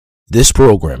This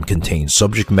program contains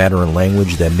subject matter and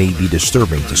language that may be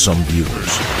disturbing to some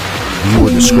viewers.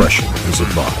 Viewer discretion is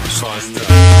advised.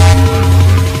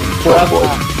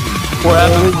 We're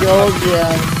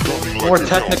having more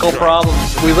technical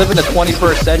problems. We live in the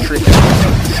 21st century.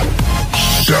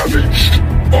 Savage,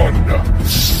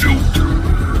 unfiltered.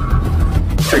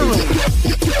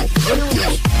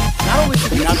 Not only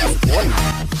should we not be supporting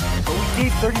them, but we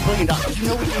gave $30 billion. Did you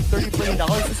know we gave $30 billion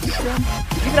this week, Jim?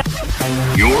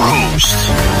 Your host,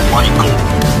 Michael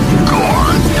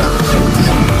Gardner.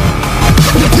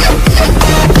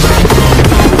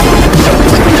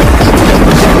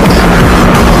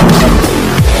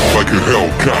 Like a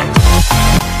Hellcat.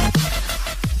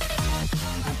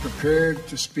 I'm prepared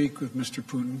to speak with Mr.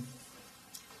 Putin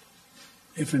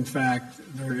if, in fact,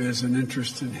 there is an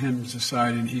interest in him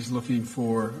deciding he's looking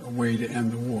for a way to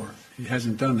end the war. He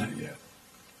hasn't done that yet.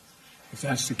 If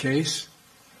that's the case,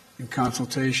 in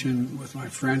consultation with my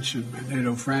French and my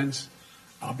NATO friends,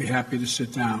 I'll be happy to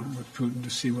sit down with Putin to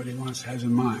see what he has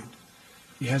in mind.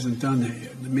 He hasn't done that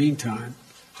yet. In the meantime,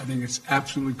 I think it's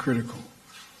absolutely critical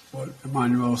what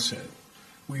Emmanuel said.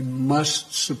 We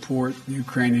must support the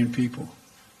Ukrainian people.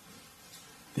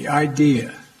 The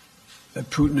idea that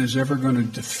Putin is ever going to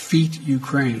defeat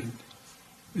Ukraine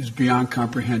is beyond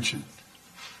comprehension.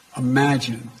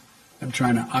 Imagine them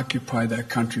trying to occupy that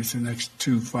country for the next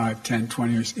 2, 5, 10,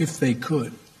 20 years, if they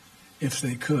could. If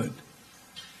they could.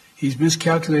 He's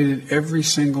miscalculated every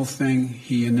single thing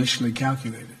he initially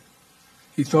calculated.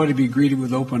 He thought he'd be greeted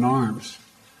with open arms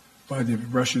by the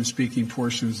Russian-speaking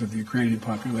portions of the Ukrainian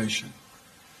population.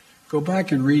 Go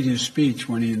back and read his speech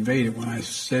when he invaded, when I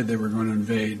said they were going to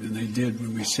invade, and they did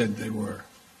when we said they were.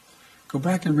 Go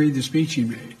back and read the speech he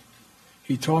made.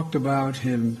 He talked about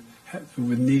him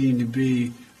with needing to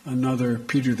be another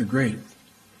Peter the Great.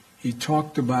 He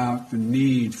talked about the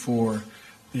need for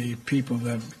the people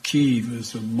that Kyiv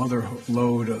is the mother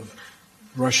lode of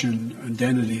Russian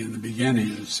identity in the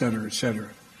beginning, et cetera, et cetera.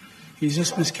 He's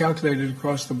just miscalculated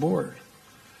across the board.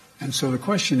 And so the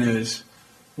question is,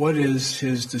 what is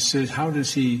his decision? How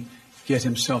does he get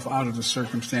himself out of the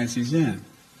circumstance he's in?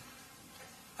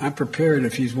 I'm prepared,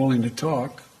 if he's willing to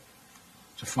talk,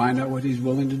 to find out what he's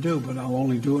willing to do, but I'll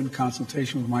only do it in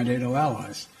consultation with my NATO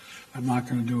allies. I'm not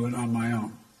going to do it on my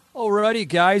own. Alrighty,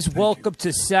 guys. Welcome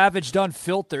to Savage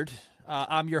Unfiltered.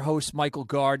 I'm your host, Michael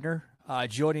Gardner.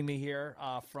 Joining me here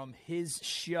from his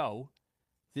show,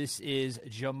 this is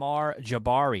Jamar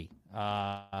Jabari.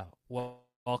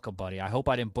 Welcome, buddy. I hope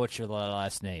I didn't butcher the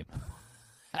last name.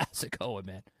 How's it going,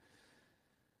 man?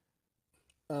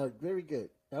 Very good.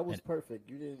 That was perfect.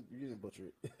 You didn't butcher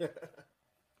it.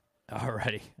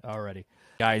 Alrighty.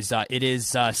 Guys, it is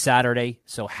Saturday,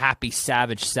 so happy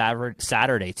Savage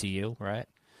Saturday to you, right?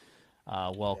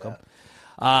 Welcome.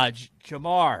 Yeah.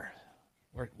 Jamar,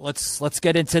 let's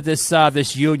get into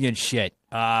this union shit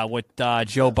with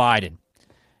Joe Biden.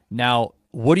 Now,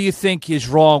 what do you think is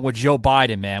wrong with Joe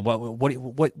Biden, man? What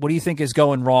do you think is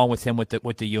going wrong with him with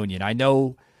the union? I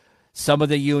know some of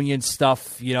the union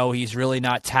stuff, he's really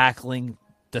not tackling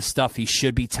the stuff he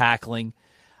should be tackling.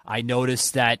 I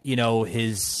noticed that,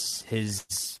 his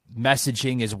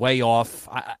messaging is way off.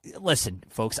 Listen,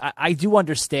 folks, I do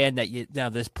understand that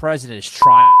this president is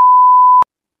trying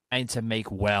to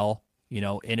make well,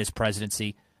 in his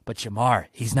presidency, but Jamar,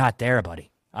 he's not there,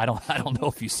 buddy. I don't know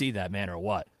if you see that, man, or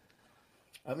what.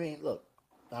 I mean, look,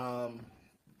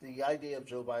 the idea of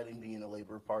Joe Biden being a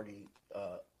Labor Party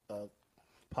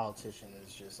politician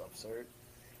is just absurd.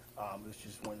 It's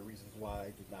just one of the reasons why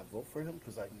I did not vote for him,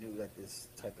 because I knew that this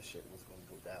type of shit was going to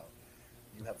go down.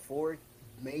 You have four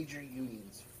major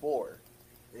unions,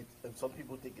 and some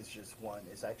people think it's just one.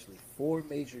 It's actually four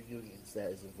major unions that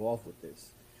is involved with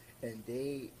this, and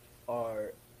they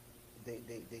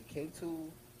came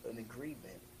to an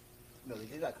agreement. No, they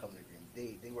did not come to an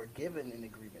agreement. They were given an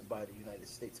agreement by the United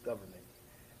States government,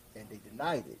 and they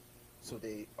denied it. So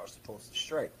they are supposed to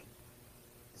strike.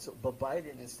 So, but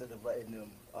Biden, instead of letting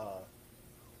them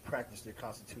practice their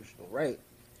constitutional right,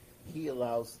 he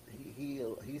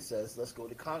says, let's go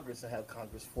to Congress and have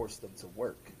Congress force them to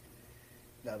work.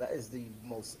 Now, that is the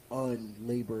most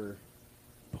un-Labor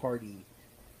Party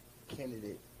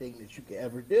candidate thing that you could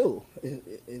ever do,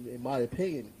 in my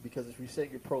opinion, because if you say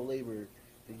you're pro-Labor,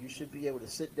 then you should be able to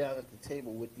sit down at the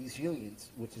table with these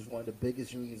unions, which is one of the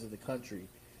biggest unions in the country,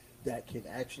 that can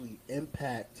actually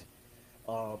impact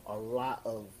a lot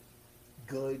of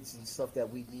goods and stuff that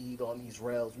we need on these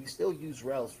rails. We still use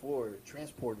rails for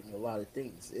transporting a lot of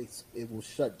things. It will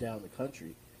shut down the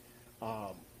country.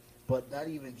 But not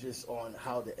even just on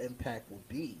how the impact will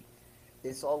be.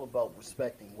 It's all about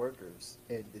respecting workers,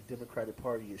 and the Democratic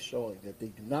Party is showing that they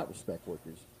do not respect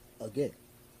workers. again.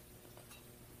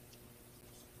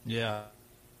 Yeah.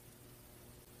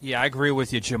 Yeah, I agree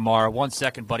with you, Jamar. 1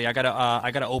 second, buddy. I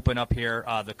gotta open up here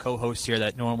the co-host here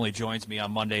that normally joins me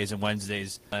on Mondays and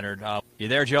Wednesdays. Leonard, you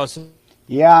there, Joseph?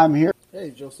 Yeah, I'm here. Hey,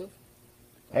 Joseph.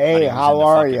 Hey, how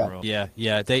are you? Yeah.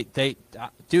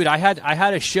 Dude, I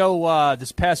had a show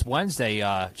this past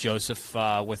Wednesday, Joseph,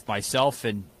 with myself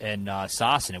and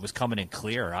Sauce, and it was coming in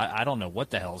clear. I don't know what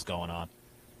the hell's going on.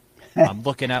 I'm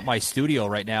looking at my studio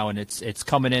right now, and it's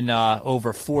coming in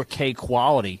over 4K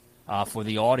quality for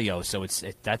the audio. So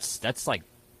that's like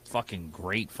fucking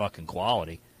great fucking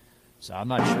quality. So I'm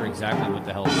not sure exactly what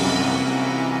the hell's going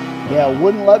on. Yeah, it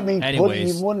wouldn't let me.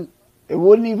 Anyways. It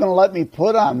wouldn't even let me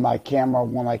put on my camera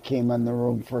when I came in the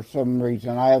room for some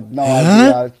reason. I have no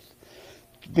idea.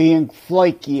 It's being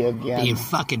flaky again. Being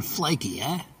fucking flaky,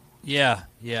 huh? Yeah.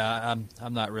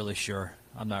 I'm not really sure.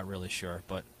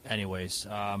 But anyways,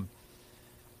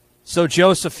 so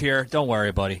Joseph here. Don't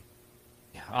worry, buddy.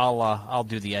 I'll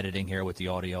do the editing here with the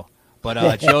audio.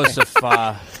 But Joseph,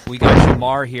 we got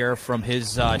Jamar here from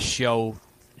his show,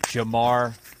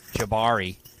 Jamar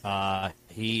Jabari.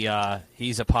 He's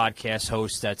a podcast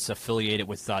host that's affiliated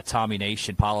with Tommy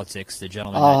Nation Politics, the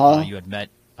gentleman that you had met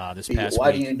this past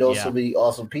Why week. do you know so many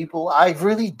awesome people? I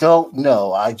really don't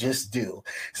know. I just do.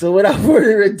 So without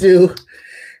further ado,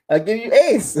 I'll give you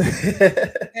Ace.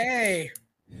 Hey.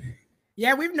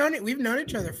 Yeah, we've known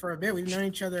each other for a bit. We've known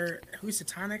each other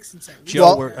Housatonic since at least.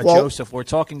 Joseph, we're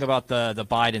talking about the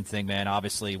Biden thing, man,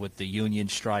 obviously with the union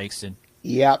strikes and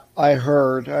Yep, I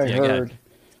heard.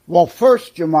 Well,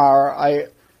 first, Jamar,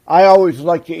 I always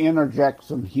like to interject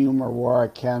some humor where I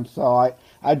can, so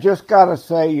I just got to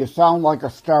say you sound like a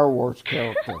Star Wars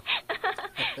character.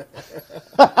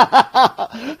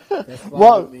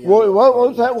 What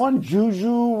was that one?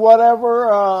 Juju,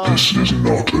 whatever? This is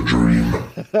not a dream.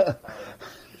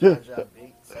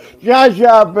 Jar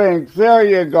Jar Binks, there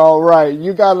you go, right.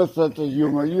 You got a sense of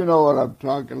humor. You know what I'm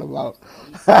talking about.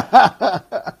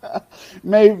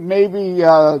 Maybe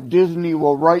Disney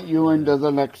will write you into the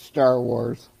next Star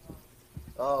Wars.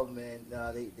 Oh man,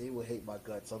 nah, they will hate my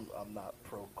guts. I'm not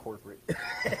pro corporate.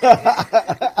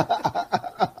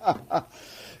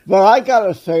 But I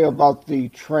gotta say about the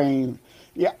train,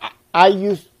 yeah,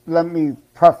 let me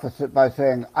preface it by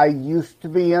saying I used to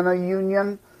be in a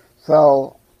union,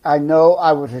 so I know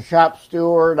I was a shop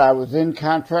steward. I was in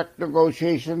contract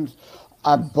negotiations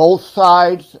on both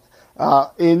sides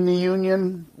in the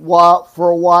union for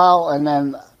a while, and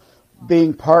then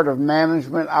being part of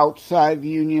management outside the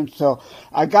union. So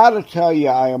I got to tell you,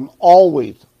 I am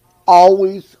always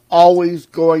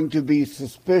going to be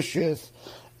suspicious,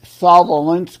 Saul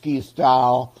Alinsky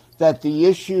style, that the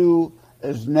issue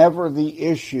is never the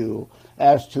issue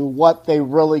as to what they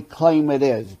really claim it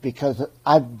is, because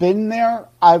I've been there,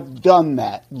 I've done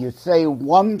that. You say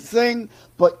one thing,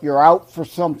 but you're out for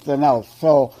something else.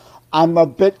 So I'm a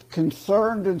bit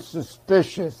concerned and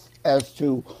suspicious as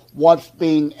to what's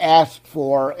being asked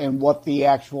for and what the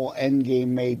actual end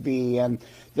game may be. And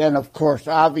then, of course,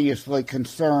 obviously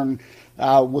concerned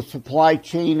with supply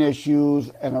chain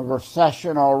issues and a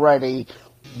recession already,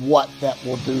 what that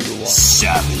will do to us.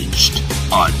 Savaged,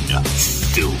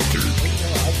 unfiltered.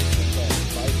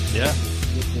 Yeah.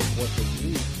 What they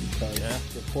need,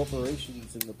 because the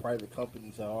corporations and the private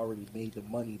companies have already made the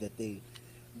money that they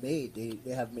made.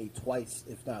 They have made twice,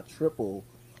 if not triple,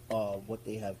 what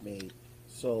they have made.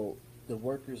 So the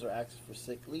workers are asking for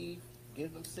sick leave.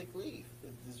 Give them sick leave.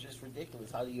 It's just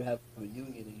ridiculous. How do you have a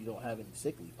union and you don't have any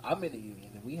sick leave? I'm in a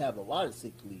union and we have a lot of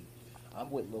sick leave.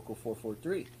 I'm with Local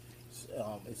 443.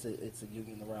 It's a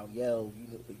union around Yale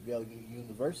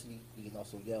University and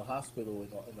also Yale Hospital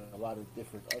and a lot of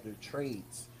different other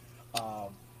trades.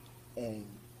 And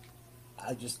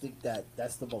I just think that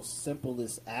that's the most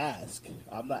simplest ask.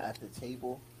 I'm not at the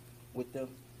table with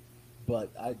them, but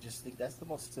I just think that's the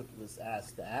most simplest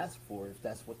ask to ask for if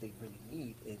that's what they really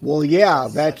need. Well, yeah,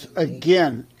 that's,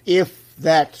 again, if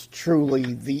that's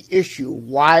truly the issue.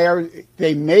 Why are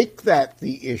they make that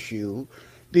the issue?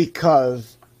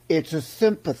 Because it's a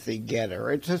sympathy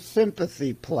getter. It's a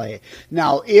sympathy play.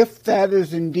 Now, if that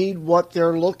is indeed what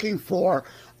they're looking for,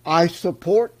 I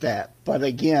support that. But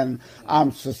again,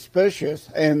 I'm suspicious.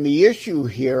 And the issue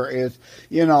here is,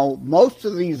 most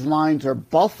of these lines are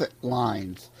Buffett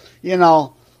lines.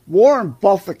 Warren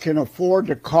Buffett can afford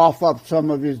to cough up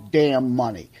some of his damn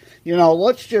money.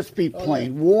 Let's just be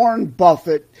plain. Warren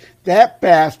Buffett, that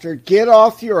bastard, get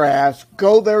off your ass,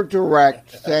 go there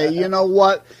direct, say, you know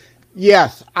what?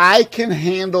 Yes, I can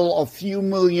handle a few $1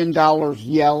 million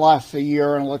less a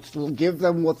year, and let's give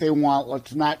them what they want.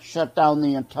 Let's not shut down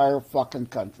the entire fucking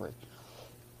country.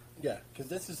 Yeah,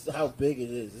 because this is how big it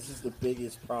is. This is the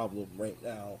biggest problem right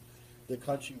now. The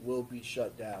country will be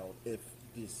shut down if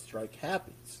this strike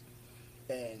happens,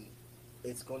 and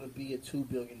it's going to be a $2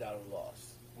 billion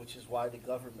loss, which is why the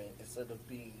government, instead of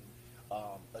being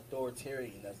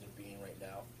authoritarian as they're being right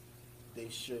now, they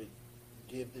should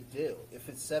give the deal. If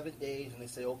it's 7 days and they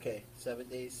say, okay, 7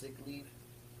 days sick leave,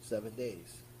 7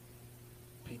 days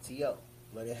PTO,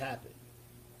 let it happen.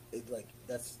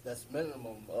 That's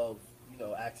minimum of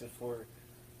asking for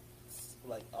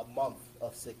like a month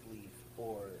of sick leave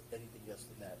or anything less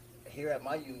than that. Here at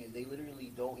my union, they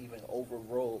literally don't even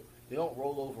They don't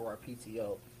roll over our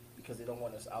PTO because they don't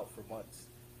want us out for months.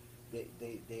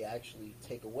 They actually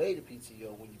take away the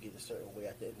PTO when you get a certain way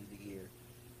at the end of the year,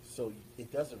 so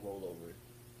it doesn't roll over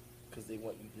because they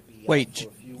want you to be. Wait, out for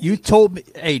a few you weeks. told me,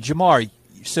 hey Jamar.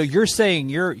 So you're saying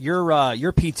your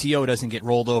PTO doesn't get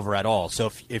rolled over at all.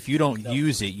 So if you don't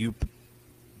use it, you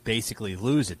basically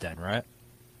lose it then, right?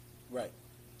 Right.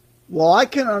 Well, I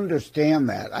can understand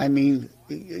that. I mean,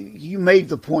 you made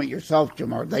the point yourself,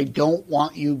 Jamar. They don't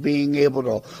want you being able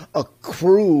to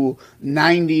accrue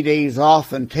 90 days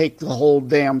off and take the whole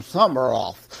damn summer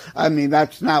off. I mean,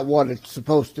 that's not what it's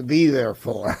supposed to be there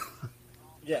for.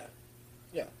 Yeah.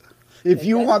 Yeah. If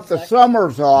you want the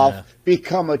summers off,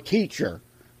 become a teacher,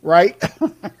 right?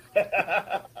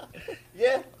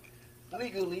 Yeah.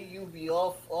 Legally, you'd be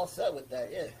all set with that,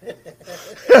 yeah.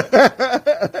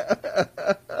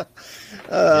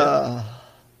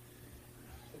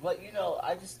 But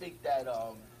I just think that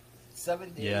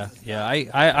 7 days. Yeah.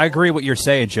 I agree what you're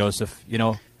saying, Joseph.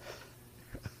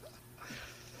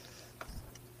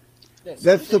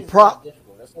 That's the problem.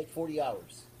 That's like 40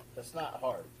 hours. That's not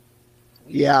hard.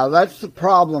 Yeah, that's the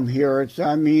problem here. It's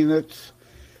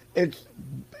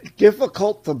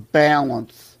difficult to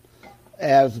balance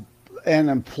as an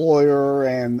employer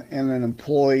and an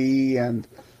employee, and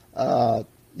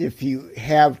if you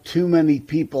have too many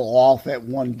people off at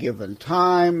one given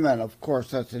time, then of course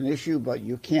that's an issue, but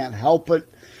you can't help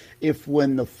it. If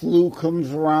when the flu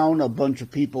comes around, a bunch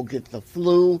of people get the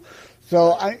flu.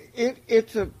 So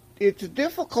it's a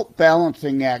difficult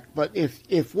balancing act, but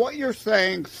if what you're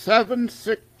saying, 7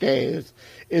 sick days,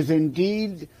 is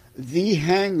indeed the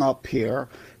hang-up here,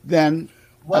 then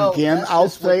again, I'll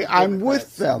say I'm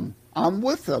with them. I'm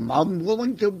with them. I'm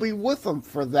willing to be with them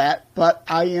for that, but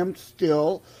I am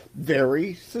still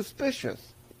very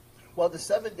suspicious. Well, the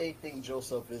 7-day thing,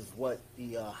 Joseph, is what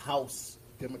the House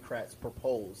Democrats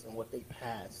proposed and what they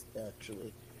passed,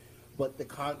 actually. But the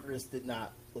Congress did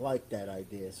not like that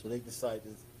idea, so they decided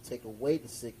to take away the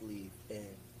sick leave and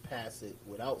pass it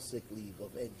without sick leave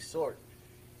of any sort.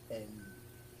 And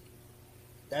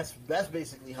that's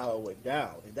basically how it went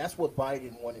down. And that's what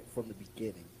Biden wanted from the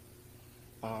beginning.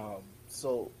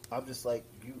 So I'm just like,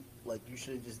 you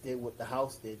should have just did what the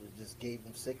House did and just gave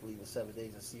them sick leave of 7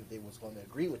 days and see if they was going to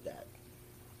agree with that.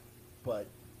 But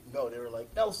no, they were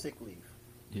like, no sick leave.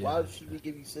 Yeah. Why should we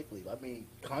give you sick leave? I mean,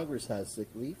 Congress has sick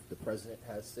leave. The president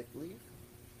has sick leave.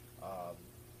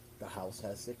 The House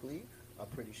has sick leave. I'm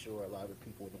pretty sure a lot of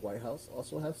people in the White House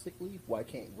also have sick leave. Why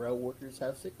can't rail workers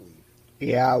have sick leave?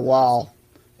 Yeah, well,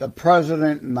 the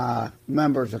president and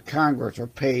members of Congress are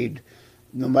paid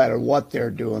no matter what they're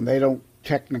doing. They don't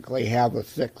technically have a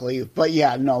sick leave. But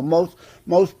yeah, no,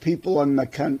 most people in the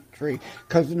country,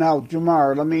 because now,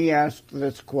 Jamar, let me ask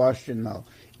this question, though.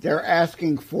 They're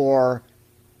asking for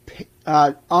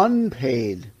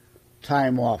unpaid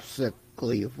time off sick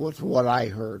leave, was what I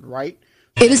heard, right?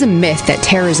 It is a myth that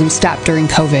terrorism stopped during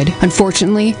COVID.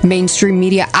 Unfortunately, mainstream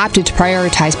media opted to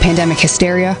prioritize pandemic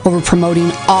hysteria over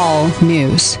promoting all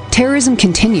news. Terrorism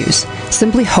continues.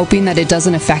 Simply hoping that it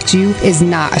doesn't affect you is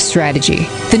not a strategy.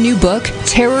 The new book,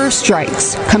 Terror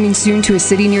Strikes, coming soon to a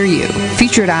city near you,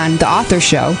 featured on The Author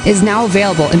Show, is now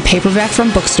available in paperback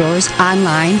from bookstores,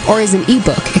 online, or as an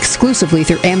ebook exclusively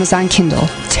through Amazon Kindle.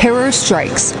 Terror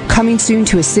Strikes, coming soon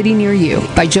to a city near you,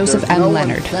 by Joseph M.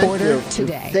 Leonard. Order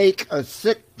today. Take a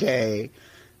sick day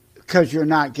because you're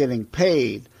not getting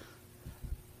paid.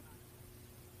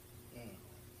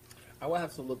 I will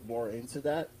have to look more into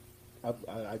that.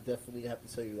 I definitely have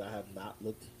to tell you I have not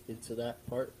looked into that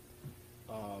part,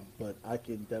 but I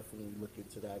can definitely look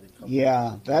into that. And come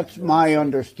that's my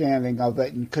understanding of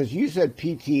it. Because you said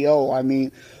PTO, I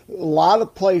mean, a lot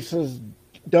of places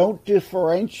don't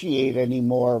differentiate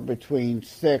anymore between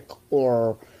sick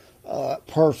or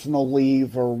personal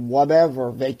leave or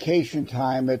whatever, vacation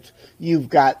time. It's you've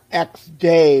got X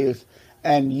days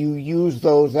and you use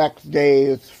those X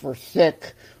days for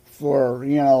sick, for,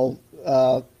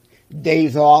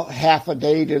 days off, half a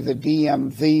day to the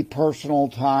DMV, personal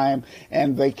time,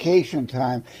 and vacation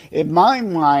time. In my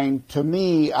mind, to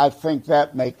me, I think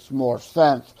that makes more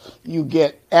sense. You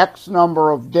get X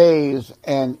number of days,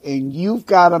 and you've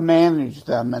got to manage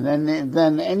them. And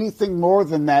then anything more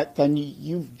than that, then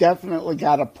you've definitely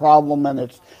got a problem, and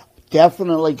it's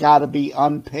definitely got to be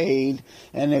unpaid.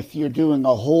 And if you're doing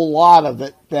a whole lot of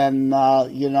it, then,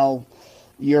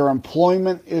 your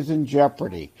employment is in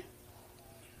jeopardy.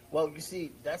 Well, you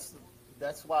see, that's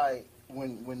why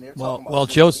when they're talking about... Well,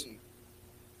 Joe's...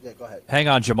 Yeah, go ahead. Hang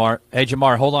on, Jamar. Hey,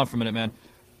 Jamar, hold on for a minute, man.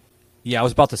 Yeah, I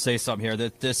was about to say something here.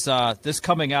 That this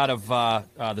coming out of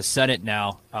the Senate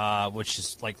now, which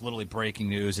is like literally breaking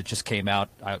news. It just came out.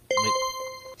 I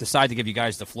decided to give you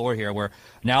guys the floor here, where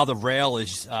now the rail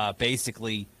is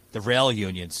basically the rail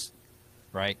unions,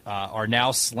 right, are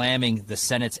now slamming the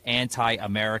Senate's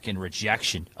anti-American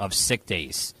rejection of sick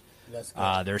days.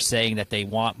 They're saying that they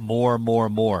want more,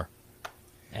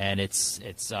 and it's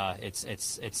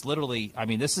literally. I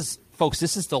mean, this is, folks.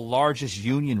 This is the largest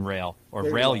union rail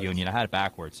union. I had it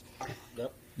backwards.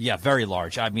 Yep. Yeah, very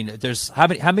large. I mean, there's how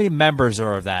many members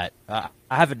are of that? I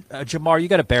haven't. Jamar, you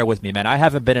got to bear with me, man. I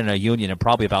haven't been in a union in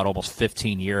probably about almost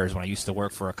 15 years. When I used to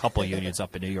work for a couple of unions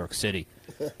up in New York City,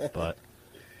 but.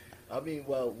 I mean,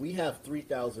 well, we have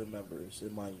 3,000 members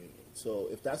in my union. So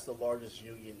if that's the largest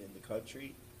union in the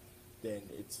country, then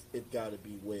it got to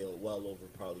be well over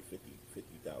probably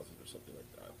 50,000 or something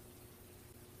like that.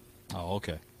 Oh,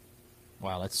 okay.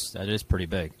 Wow, that is pretty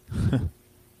big.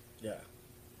 Yeah.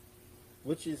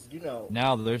 Which is,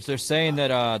 Now they're saying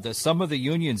that some of the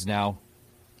unions now.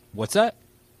 What's that?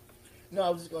 No, I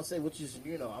was just gonna say, which is,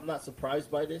 I'm not surprised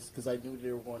by this because I knew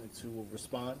they were going to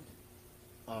respond.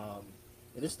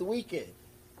 And it's the weekend,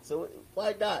 so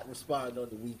why not respond on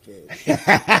the weekend?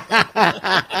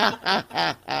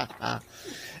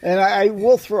 And I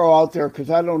will throw out there, because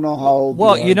I don't know how old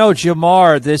Well, you are.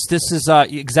 Jamar, this is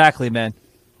exactly, man.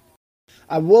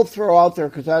 I will throw out there,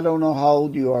 because I don't know how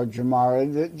old you are,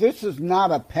 Jamar. This is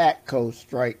not a PATCO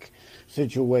strike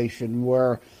situation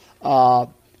where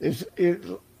it's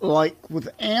like with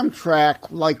Amtrak,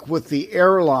 like with the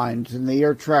airlines and the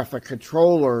air traffic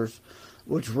controllers,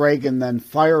 which Reagan then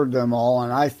fired them all,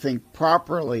 and I think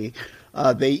properly,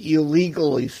 they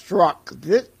illegally struck.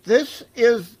 This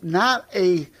is not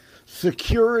a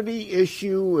security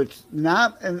issue. It's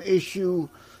not an issue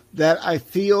that I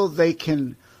feel they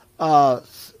can,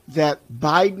 that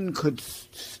Biden could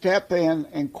step in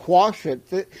and quash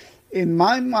it. In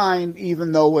my mind,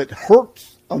 even though it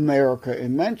hurts America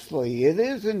immensely, it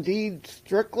is indeed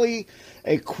strictly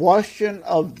a question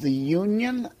of the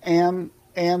union and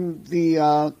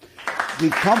the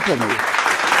company.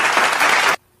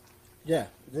 Yeah,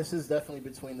 this is definitely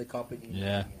between the company.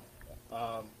 Yeah.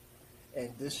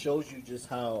 And this shows you just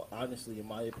how, honestly, in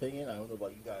my opinion, I don't know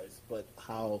about you guys, but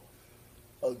how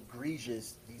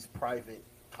egregious these private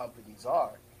companies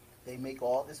are. They make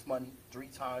all this money, 3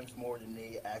 times more than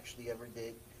they actually ever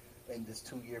did in this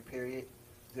 2-year period.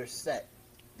 They're set.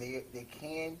 They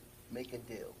can make a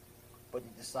deal, but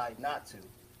they decide not to.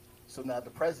 So now the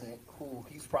president, who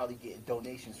he's probably getting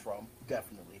donations from,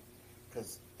 definitely,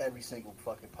 because every single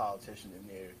fucking politician in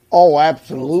there. Oh,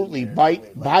 absolutely. With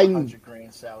like Biden,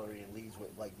 $100,000 salary and leaves with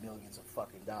like millions of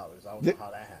fucking dollars. I don't know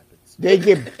how that happens.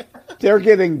 they're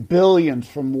getting billions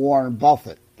from Warren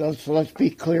Buffett. So let's be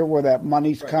clear where that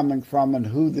money's coming from and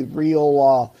who the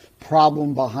real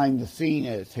problem behind the scene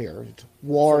is here. It's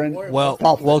Warren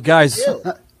Buffett. Well, guys.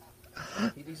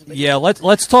 Yeah,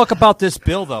 let's talk about this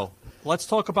bill though. Let's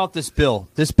talk about this bill.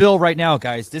 This bill right now,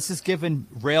 guys, this is giving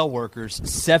rail workers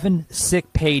 7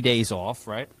 sick pay days off,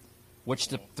 right? Which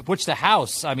the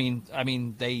House, I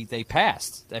mean, they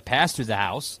passed. They passed through the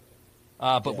House,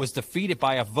 but was defeated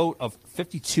by a vote of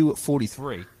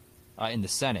 52-43 in the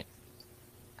Senate.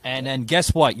 And then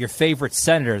guess what? Your favorite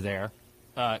senator there,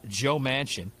 Joe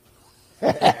Manchin.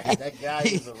 That guy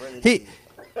is a renegade.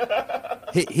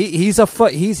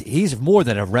 He's more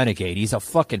than a renegade. He's a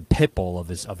fucking pit bull of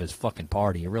his fucking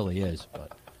party. He really is.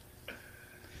 But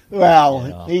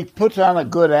well, he puts on a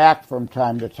good act from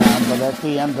time to time, but at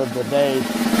the end of the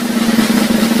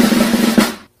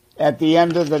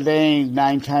day,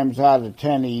 9 times out of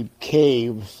 10 he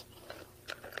caves.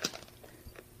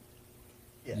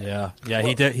 Yeah,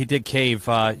 he did cave.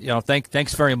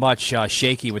 Thanks very much,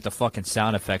 Shaky, with the fucking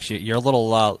sound effects. You're a little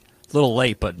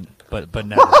late, but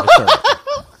never.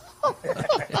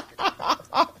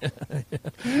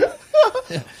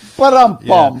 But I'm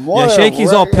bummed. Yeah,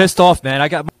 Shaky's all pissed off, man.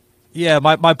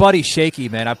 My buddy Shaky,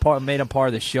 man. I made him part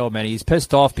of the show, man. He's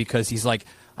pissed off because he's like,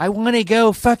 I want to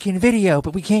go fucking video,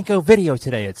 but we can't go video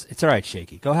today. It's all right,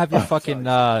 Shaky. Go have your fucking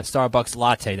Starbucks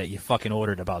latte that you fucking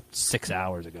ordered about 6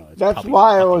 hours ago. That's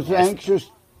why I was anxious.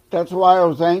 That's why I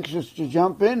was anxious to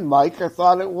jump in, Mike. I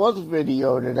thought it was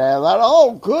video today. I thought,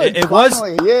 oh, good. It was.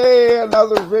 Yay,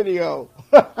 another video.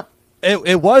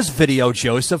 It was video,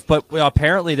 Joseph, but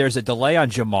apparently there's a delay on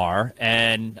Jamar,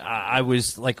 and I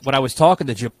was like, when I was talking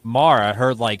to Jamar, I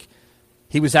heard like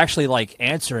he was actually like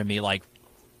answering me like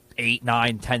 8,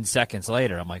 9, 10 seconds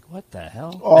later. I'm like, what the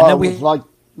hell? Oh, and then it was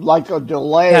like a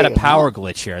delay. We had a power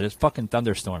glitch here. There's fucking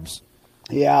thunderstorms.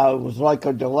 Yeah, it was like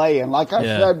a delay. And like I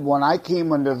said, when I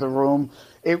came into the room,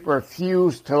 it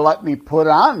refused to let me put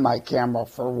on my camera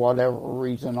for whatever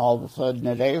reason all of a sudden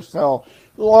today. So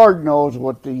Lord knows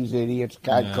what these idiots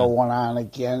got going on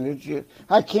again.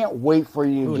 I can't wait for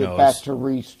you to get back to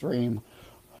Restream.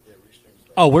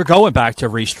 Oh, we're going back to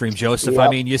Restream, Joseph. Yep. I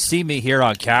mean, you see me here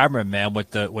on camera, man,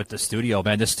 with the studio,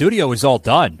 man. The studio is all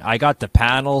done. I got the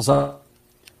panels up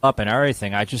and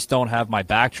everything. I just don't have my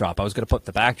backdrop. I was going to put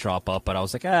the backdrop up, but I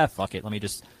was like, fuck it. Let me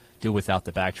just do without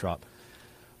the backdrop.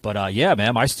 But, yeah,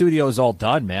 man, my studio is all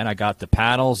done, man. I got the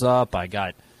panels up. I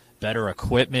got better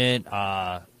equipment.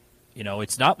 You know,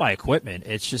 it's not my equipment.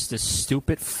 It's just this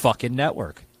stupid fucking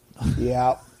network.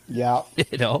 Yeah. You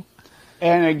know?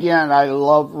 And again, I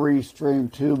love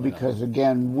Restream too because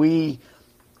again, we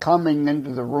coming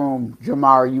into the room,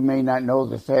 Jamar, you may not know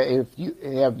this. If you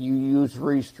use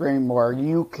Restream, where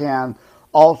you can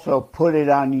also put it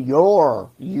on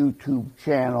your YouTube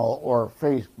channel or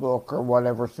Facebook or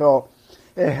whatever, so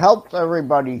it helps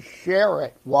everybody share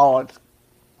it while it's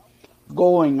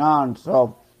going on.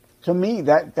 So to me,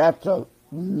 that's a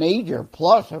major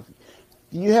plus. If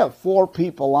you have 4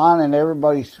 people on and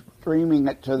everybody's streaming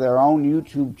it to their own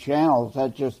YouTube channels,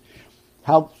 that just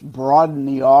helps broaden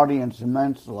the audience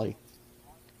immensely.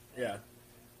 Yeah,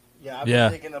 I've been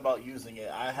thinking about using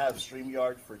it. I have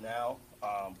StreamYard for now,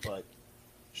 but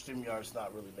StreamYard's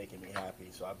not really making me happy,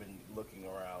 so I've been looking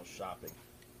around shopping.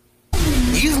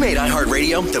 You've made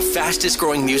iHeartRadio the fastest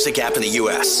growing music app in the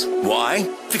U.S. Why?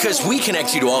 Because we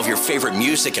connect you to all of your favorite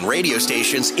music and radio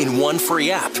stations in one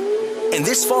free app. And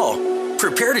this fall,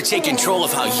 prepare to take control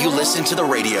of how you listen to the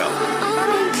radio.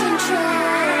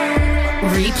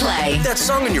 Replay. That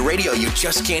song on your radio you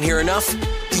just can't hear enough?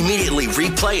 Immediately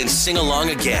replay and sing along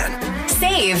again.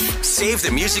 Save. Save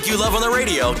the music you love on the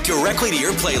radio directly to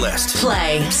your playlist.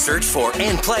 Play. Search for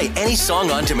and play any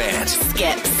song on demand.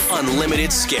 Skips.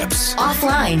 Unlimited skips.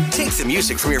 Offline. Take the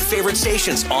music from your favorite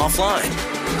stations offline.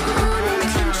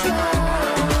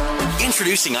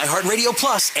 Introducing iHeartRadio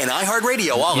Plus and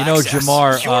iHeartRadio All Access.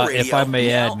 Jamar, if I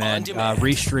may add, man,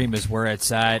 Restream is where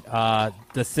it's at.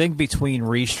 The thing between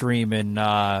Restream and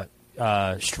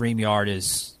StreamYard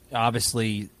is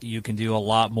obviously you can do a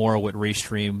lot more with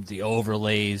Restream. The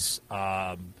overlays,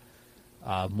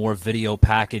 more video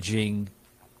packaging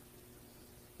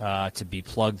to be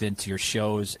plugged into your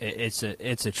shows. It's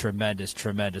a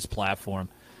tremendous platform.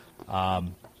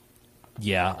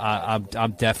 Yeah,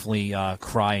 I'm definitely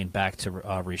crying back to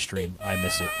Restream. I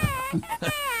miss it.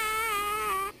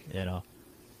 You know.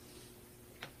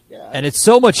 Yeah. And it's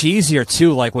so much easier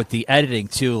too, like with the editing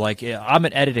too. Like I'm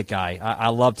an editor guy. I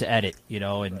love to edit, you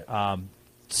know, and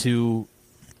to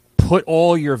put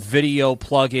all your video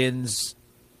plugins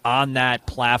on that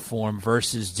platform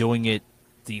versus doing it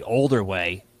the older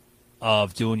way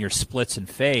of doing your splits and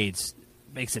fades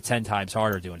makes it 10 times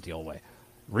harder doing it the old way.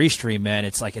 Restream, man,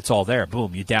 it's like it's all there.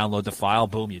 Boom, you download the file.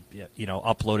 Boom, you know,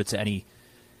 upload it to any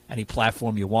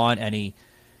platform you want, any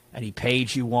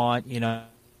page you want, you know,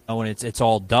 and it's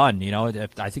all done. You know,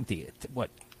 I think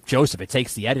Joseph, it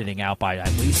takes the editing out by at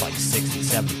least like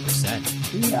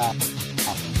 60-70%. Yeah,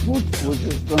 which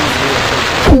is going to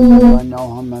be I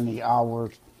know how many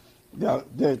hours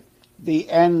the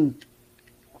end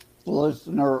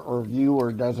listener or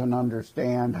viewer doesn't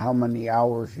understand how many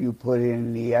hours you put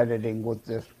in the editing with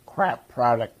this crap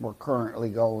product we're currently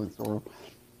going through.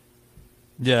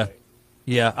 Yeah.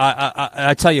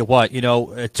 I tell you what, you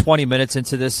know, 20 minutes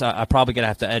into this, I'm probably going to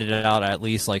have to edit it out at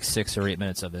least like 6 or 8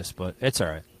 minutes of this, but it's all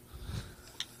right.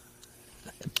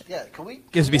 Yeah, can we...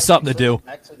 Gives me something to do.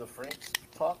 Back to the Franks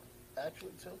talk,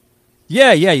 actually, too?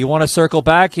 Yeah, you want to circle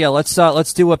back? Yeah, let's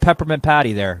do a peppermint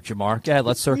patty there, Jamar. Go ahead,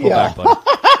 let's circle back, buddy.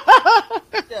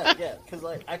 Yeah, because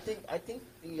like I think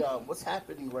the what's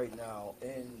happening right now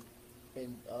in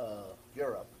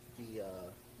Europe, the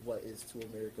what is to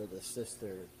America the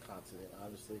sister continent,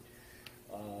 obviously.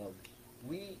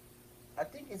 I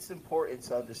think it's important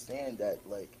to understand that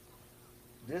like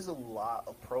there's a lot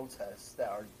of protests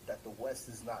that the West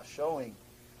is not showing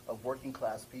of working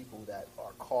class people that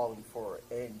are calling for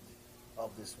an end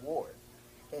of this war.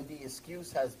 And the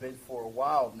excuse has been for a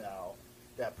while now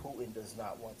that Putin does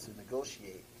not want to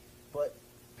negotiate. But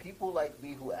people like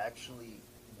me who actually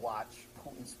watch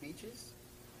Putin's speeches,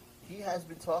 he has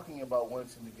been talking about wanting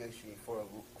to negotiate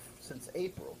since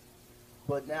April.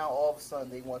 But now all of a sudden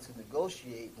they want to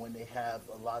negotiate when they have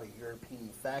a lot of European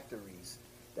factories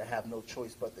that have no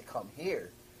choice but to come here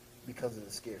because of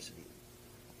the scarcity.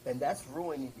 And that's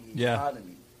ruining the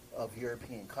economy of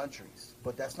European countries.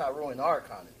 But that's not ruining our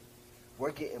economy.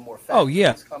 We're getting more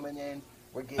factories coming in.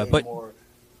 We're getting more.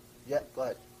 Yeah, go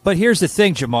ahead. But here's the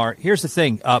thing, Jamar. Here's the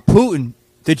thing. Putin,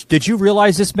 did you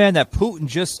realize this, man, that Putin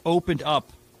just opened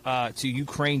up to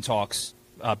Ukraine talks?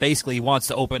 Basically, he wants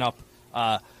to open up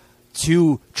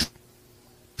to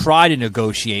try to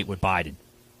negotiate with Biden.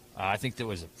 I think there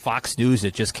was Fox News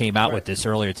that just came out with this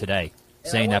earlier today,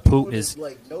 saying that Putin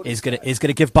is going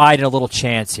to give Biden a little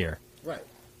chance here. Right.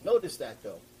 Notice that,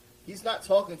 though. He's not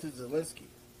talking to Zelensky.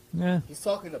 Yeah. He's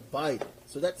talking to Biden.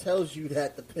 So that tells you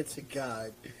that the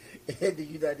Pentagon and the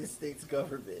United States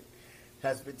government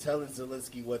has been telling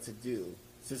Zelensky what to do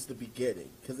since the beginning.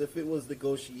 Because if it was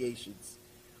negotiations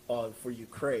for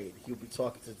Ukraine, he'll be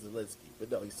talking to Zelensky. But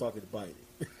no, he's talking to Biden.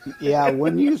 Yeah,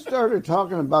 when you started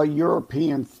talking about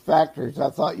European factories, I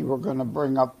thought you were going to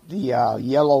bring up the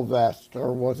yellow vest,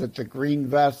 or was it the green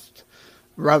vest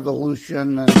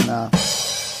revolution, and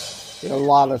a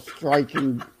lot of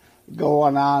striking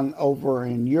going on over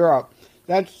in Europe.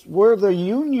 That's where the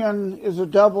union is a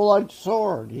double-edged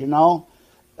sword, you know.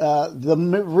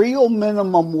 The real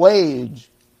minimum wage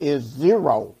is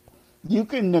zero. You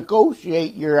can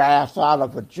negotiate your ass out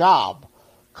of a job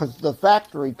because the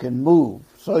factory can move.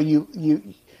 So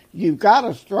you've got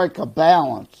to strike a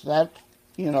balance. That's,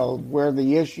 where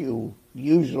the issue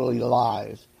usually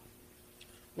lies.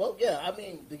 Well, yeah, I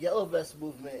mean, the Yellow Vest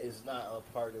movement is not a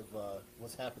part of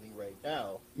what's happening right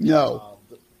now. No.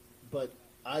 But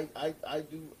I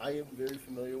am very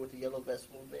familiar with the Yellow Vest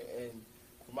movement, and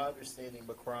from my understanding,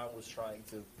 Macron was trying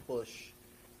to push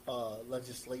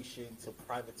legislation to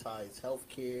privatize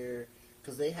healthcare,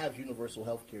 because they have universal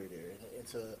healthcare there, and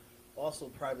to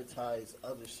also privatize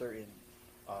other certain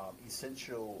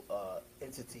essential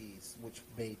entities, which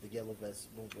made the Yellow Vest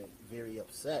movement very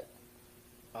upset.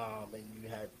 And you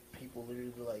had people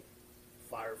literally like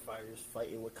firefighters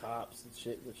fighting with cops and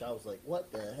shit, which I was like, what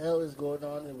the hell is going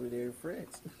on over there in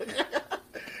France?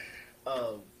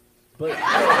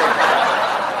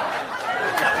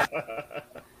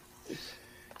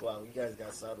 Wow, you guys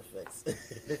got sound effects.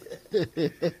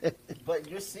 But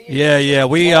you're seeing. Yeah.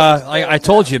 We I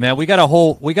told you, man. We got a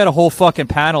whole fucking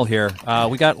panel here.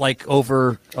 We got like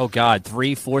over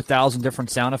 3,000-4,000 different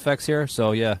sound effects here.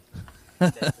 So yeah.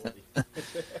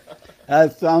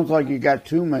 That sounds like you got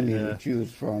too many to choose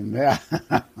from. Yeah.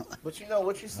 But you know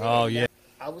what you're saying? Oh yeah.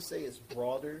 I would say it's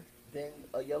broader than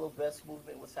a Yellow Vest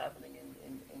movement. What's happening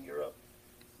in Europe?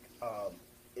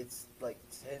 It's like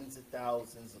tens of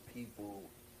thousands of people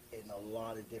in a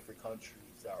lot of different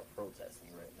countries that are protesting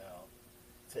right now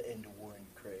to end the war in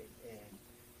Ukraine, and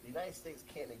the United States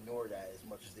can't ignore that as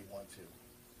much as they want to,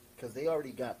 because they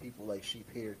already got people like Sheep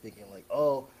here thinking like,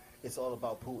 oh, it's all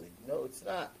about Putin. No, it's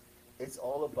not. It's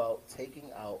all about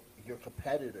taking out your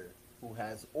competitor who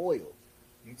has oil.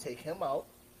 You take him out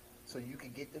so you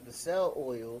can get them to sell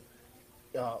oil.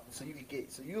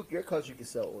 Your country can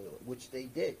sell oil, which they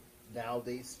did. Now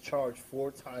they charge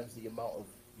 4 times the amount of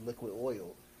liquid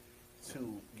oil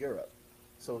to Europe.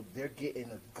 So they're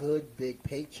getting a good big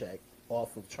paycheck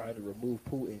off of trying to remove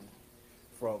Putin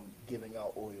from giving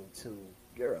out oil to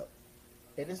Europe.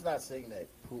 And it's not saying that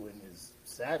Putin is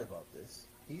sad about this.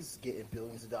 He's getting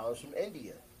billions of dollars from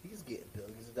India. He's getting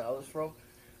billions of dollars from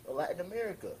Latin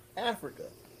America, Africa.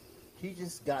 He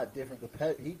just got different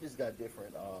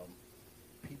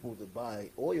people to buy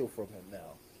oil from him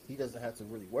now. He doesn't have to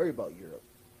really worry about Europe.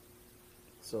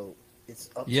 So it's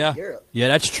up to Europe. Yeah,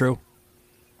 that's true.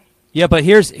 Yeah, but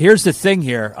here's the thing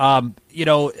here.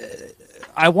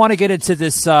 I want to get into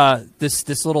this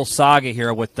this little saga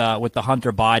here with the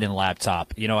Hunter Biden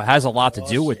laptop. It has a lot to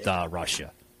do with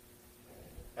Russia.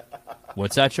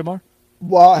 What's that, Shamar?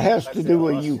 Well, it has to do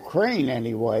with Ukraine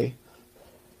anyway.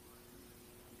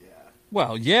 Yeah.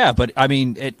 Well, yeah, but I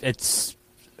mean, it's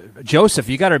Joseph.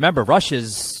 You got to remember,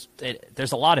 there's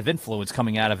a lot of influence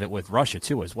coming out of it with Russia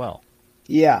too, as well.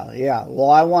 Yeah.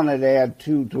 Well, I wanted to add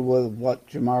too to what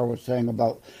Jamar was saying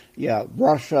about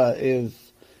Russia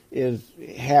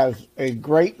has a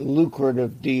great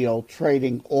lucrative deal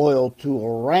trading oil to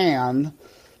Iran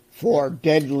for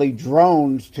deadly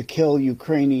drones to kill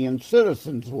Ukrainian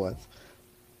citizens with.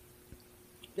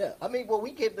 Yeah, I mean, well,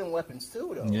 we gave them weapons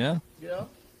too, though. Yeah.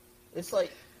 It's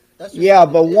like Yeah,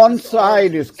 but one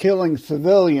side is killing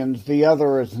civilians, the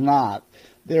other is not.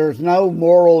 There's no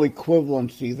moral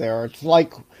equivalency there.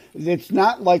 It's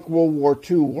not like World War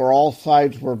II where all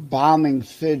sides were bombing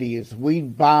cities. We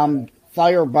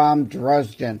firebombed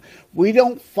Dresden. We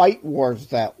don't fight wars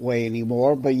that way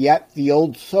anymore, but yet the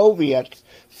old Soviets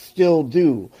still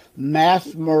do.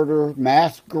 Mass murder,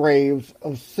 mass graves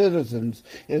of citizens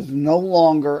is no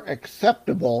longer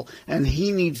acceptable, and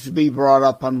he needs to be brought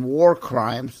up on war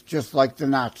crimes just like the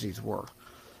Nazis were.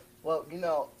 Well,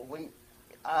 when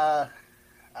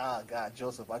God,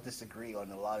 Joseph, I disagree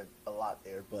on a lot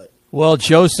there, but well,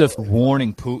 Joseph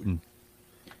warning Putin.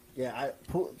 Yeah,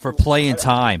 for playing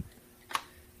time.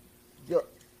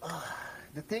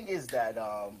 The thing is that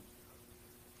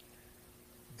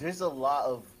there's a lot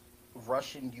of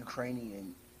Russian,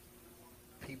 Ukrainian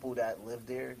people that live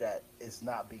there that is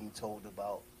not being told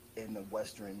about in the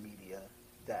Western media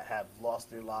that have lost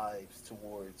their lives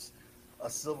towards a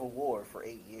civil war for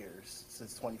 8 years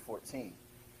since 2014.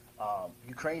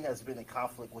 Ukraine has been in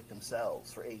conflict with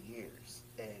themselves for 8 years,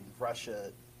 and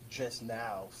Russia just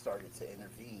now started to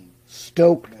intervene.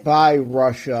 Stoked by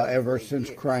Russia ever since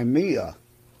Crimea.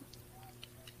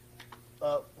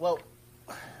 Well,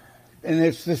 and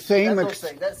it's the same. It's the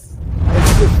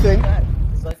same.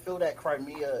 So I feel that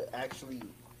Crimea actually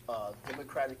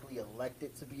democratically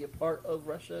elected to be a part of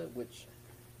Russia, which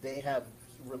they have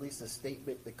released a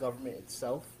statement, the government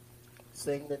itself,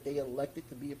 saying that they elected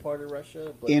to be a part of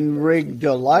Russia. But in rigged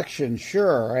election,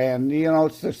 sure. And,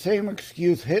 it's the same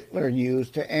excuse Hitler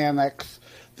used to annex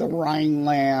the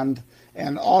Rhineland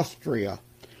and Austria.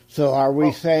 So are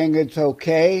we saying it's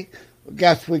okay?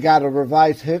 Guess we got to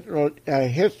revise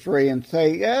history and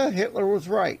say, yeah, Hitler was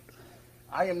right.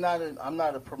 I'm not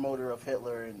a promoter of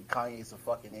Hitler, and Kanye's a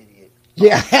fucking idiot.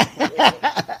 Yeah.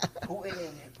 Putin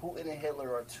and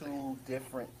Hitler are two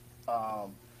different.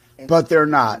 But they're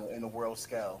not in the world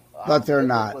scale. But they're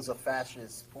Hitler not. Was a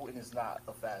fascist. Putin is not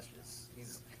a fascist.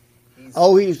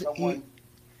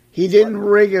 He didn't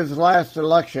rig his last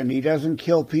election. He doesn't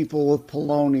kill people with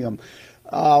polonium.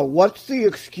 What's the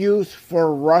excuse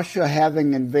for Russia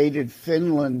having invaded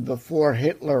Finland before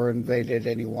Hitler invaded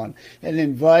anyone, and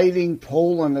invading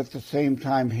Poland at the same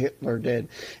time Hitler did,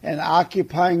 and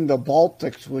occupying the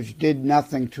Baltics, which did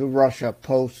nothing to Russia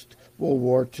post World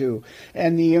War II,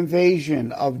 and the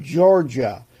invasion of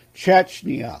Georgia,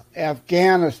 Chechnya,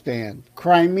 Afghanistan,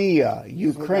 Crimea,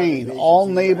 Ukraine, all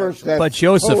neighbors that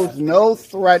pose no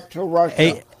threat to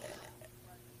Russia.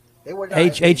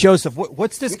 Hey, Joseph,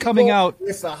 what's this coming out?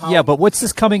 Yeah, but what's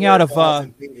this coming out of?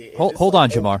 Hold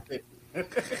on, Jamar.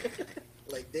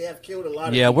 Like they have killed a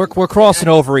lot. Yeah, we're crossing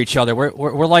over each other.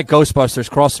 We're like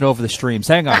Ghostbusters crossing over the streams.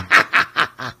 Hang on,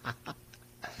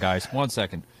 guys, 1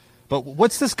 second. But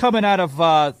what's this coming out of?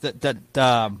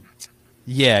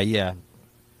 Yeah.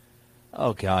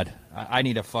 Oh God, I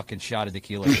need a fucking shot of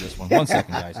tequila for this one. 1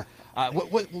 second, guys.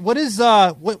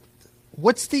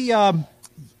 What's the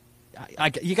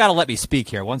you got to let me speak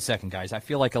here. 1 second, guys. I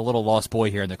feel like a little lost boy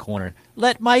here in the corner.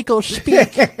 Let Michael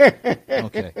speak.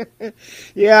 Okay.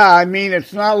 Yeah, I mean,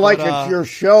 it's not like it's your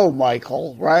show,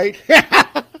 Michael, right?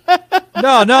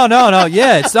 No.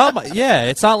 Yeah, it's not.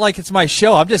 It's not like it's my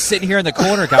show. I'm just sitting here in the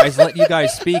corner, guys, letting you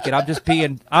guys speak,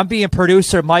 and I'm being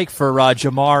producer Mike for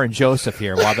Jamar and Joseph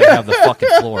here while they have the fucking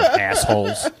floor,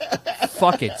 assholes.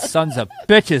 Fucking sons of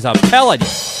bitches! I'm telling you.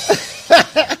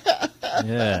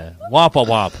 Yeah, wompa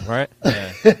womp, right?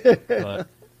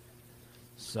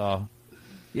 Yeah.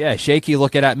 Yeah, Shaky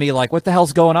looking at me like, what the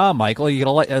hell's going on, Michael? Are they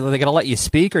gonna let you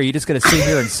speak, or are you just gonna sit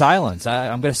here in silence?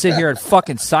 I'm gonna sit here in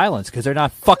fucking silence because they're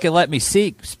not fucking letting me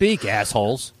speak,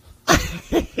 assholes.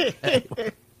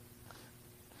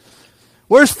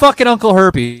 Where's fucking Uncle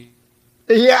Herpy?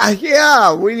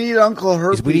 Yeah, we need Uncle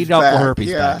Herpes. We need Uncle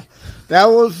Herpes back. That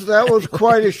was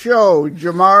quite a show,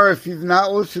 Jamar. If you've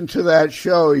not listened to that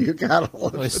show, you got to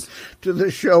listen to the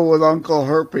show with Uncle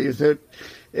Herpes.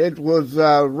 It was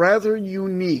rather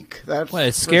unique. That's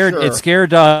it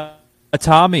scared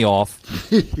Tommy off.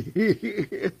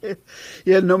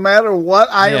 Yeah, no matter what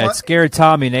it scared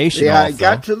Tommy Nation off. Yeah, I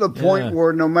got to the point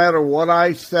where no matter what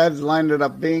I said, landed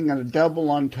up being a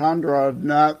double entendre.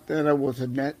 Not that it was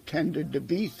intended to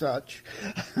be such.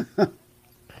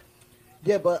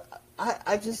 Yeah, but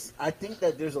I think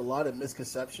that there's a lot of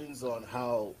misconceptions on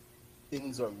how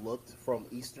things are looked from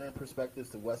Eastern perspectives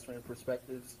to Western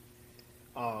perspectives.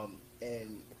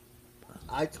 And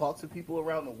I talk to people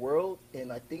around the world,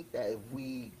 and I think that if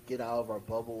we get out of our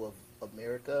bubble of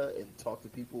America and talk to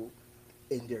people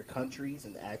in their countries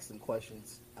and ask them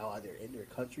questions out there in their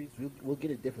countries, we'll get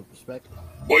a different perspective.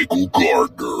 Michael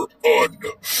Gardner,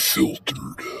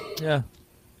 Unfiltered. Yeah.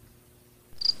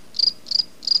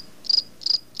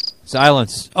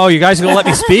 Silence. Oh, you guys are going to let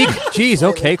me speak? Jeez,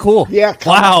 okay, cool. Yeah,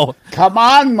 come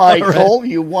on, Michael. Right.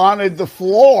 You wanted the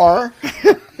floor.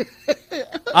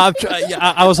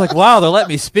 I was like, wow, they're letting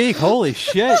me speak. Holy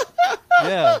shit.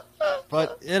 Yeah.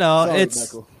 But, sorry,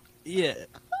 it's... Michael. Yeah.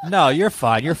 No, you're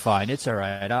fine. You're fine. It's all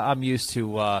right. I'm used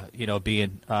to,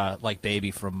 being like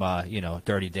Baby from,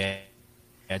 Dirty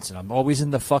Dancing. I'm always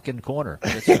in the fucking corner.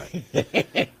 That's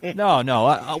right.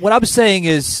 No. What I'm saying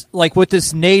is, like, with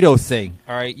this NATO thing,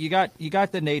 all right, you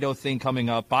got the NATO thing coming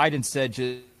up. Biden said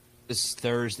just this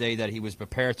Thursday that he was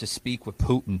prepared to speak with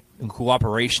Putin in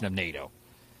cooperation of NATO.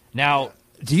 Now,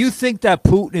 do you think that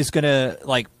Putin is going to,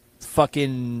 like,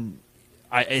 fucking...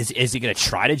 Is he going to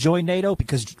try to join NATO?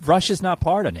 Because Russia's not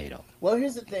part of NATO. Well,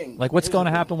 here's the thing. Like, what's going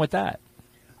to happen with that?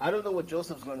 I don't know what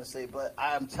Joseph's going to say, but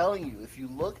I'm telling you, if you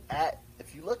look at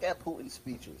Putin's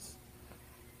speeches,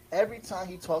 every time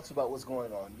he talks about what's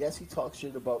going on, yes, he talks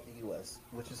shit about the U.S.,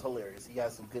 which is hilarious. He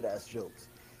has some good-ass jokes.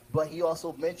 But he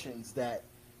also mentions that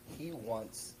he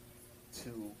wants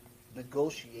to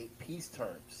negotiate peace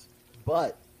terms.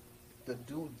 But the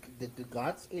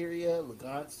Lugansk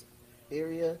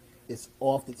area is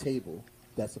off the table.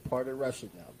 That's a part of Russia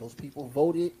now. Those people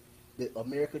voted. That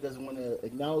America doesn't want to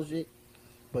acknowledge it,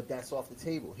 but that's off the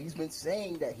table. He's been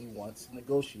saying that he wants to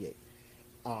negotiate.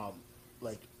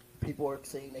 Like, people are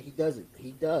saying that he doesn't.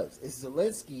 He does. It's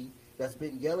Zelensky that's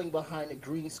been yelling behind the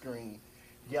green screen,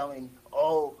 yelling,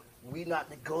 "Oh, we not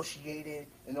negotiating,"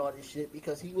 and all this shit,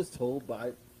 because he was told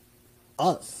by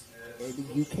us and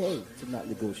the UK to not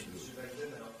negotiate.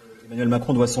 Emmanuel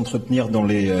Macron doit s'entretenir dans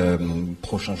les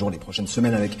prochains jours, les prochaines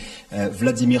semaines avec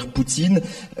Vladimir Poutine.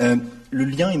 Le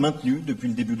lien est maintenu depuis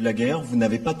le début de la guerre. Vous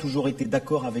n'avez pas toujours été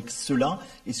d'accord avec cela.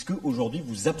 Est-ce qu'aujourd'hui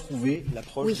vous approuvez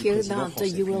l'approche du président français?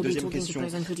 Une deuxième question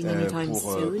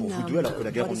pour vous deux, alors que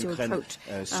la guerre en Ukraine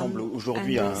semble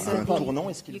aujourd'hui un tournant.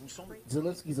 Est-ce qu'il vous semble?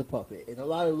 Zelensky's a puppet, and a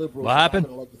lot of liberals What happened?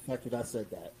 don't like the fact that I said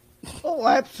that. Oh,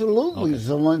 absolutely. Okay.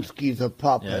 Zelensky's a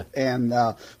puppet. Yeah. And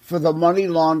for the money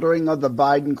laundering of the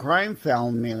Biden crime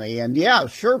family. And yeah,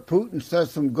 sure, Putin says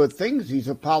some good things. He's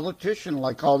a politician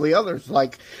like all the others,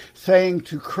 like saying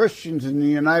to Christians in the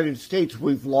United States,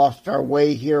 we've lost our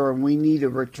way here and we need to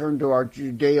return to our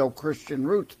Judeo-Christian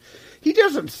roots. He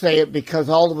doesn't say it because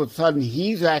all of a sudden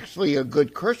he's actually a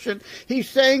good Christian. He's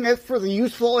saying it for the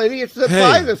useful idiots that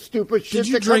buy the stupid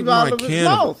shit that comes out of his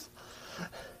mouth.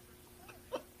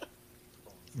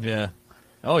 Yeah.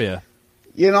 Oh, yeah.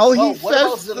 You know, he says... What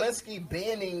about Zelensky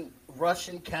banning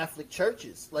Russian Catholic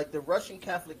churches? Like, the Russian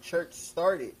Catholic Church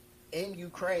started in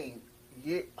Ukraine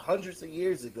hundreds of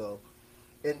years ago,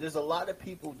 and there's a lot of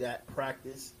people that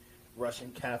practice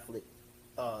Russian Catholic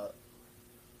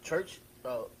church,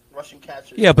 Russian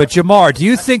Catholic... Yeah, but Jamar, do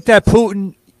you think that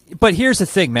Putin... But here's the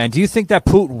thing, man. Do you think that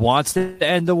Putin wants to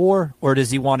end the war, or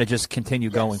does he want to just continue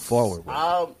going forward with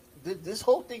it? This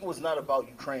whole thing was not about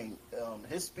Ukraine.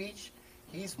 His speech,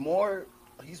 he's more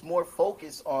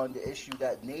focused on the issue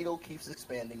that NATO keeps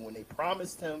expanding. When they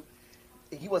promised him,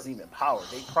 he wasn't even in power.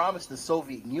 They promised the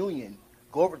Soviet Union,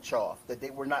 Gorbachev, that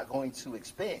they were not going to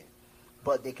expand,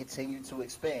 but they continued to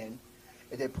expand.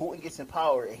 And then Putin gets in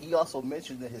power, and he also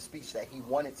mentioned in his speech that he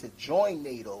wanted to join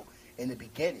NATO in the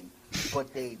beginning,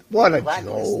 but they what a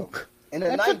joke!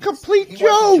 That's a complete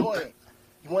joke.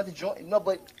 You want to join? No,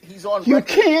 but he's on. You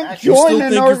can't join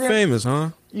an you're famous,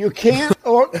 huh? You can't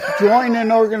join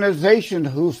an organization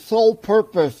whose sole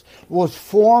purpose was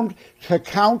formed to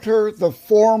counter the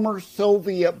former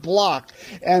Soviet bloc,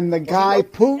 and the guy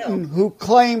Putin who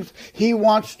claims he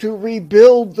wants to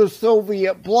rebuild the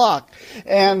Soviet bloc,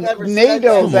 and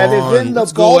NATO that is in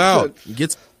the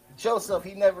Balkans. Joseph,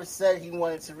 he never said he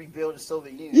wanted to rebuild the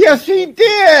Soviet Union. Yes, he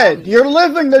did. You're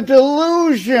living the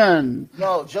delusion.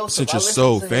 No, Joseph. Since you're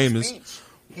so famous,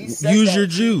 use your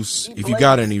juice if you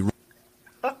got any.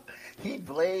 He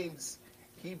blames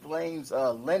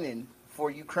Lenin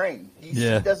for Ukraine. He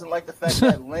doesn't like the fact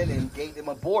that Lenin gave them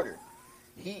a border.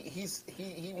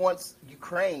 He wants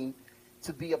Ukraine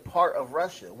to be a part of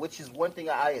Russia, which is one thing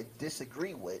I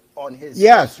disagree with on his.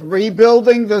 Yes,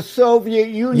 rebuilding the Soviet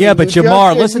Union. Yeah, but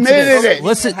Jamar, listen to this.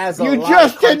 Listen, you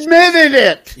just admitted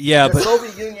it. Yeah, the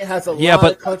Soviet Union has a lot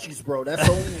of countries, bro. That's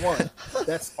only one.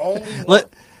 That's only one.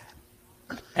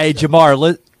 Hey,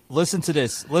 Jamar, listen to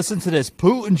this. Listen to this.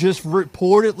 Putin just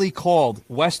reportedly called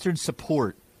Western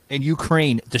support in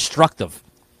Ukraine destructive.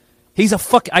 He's a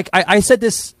fuck. I said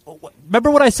this.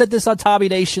 Remember when I said this on Tommy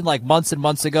Nation like months and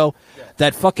months ago? Yeah.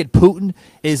 That fucking Putin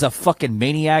is a fucking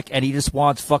maniac and he just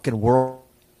wants fucking world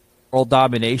world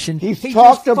domination. He's he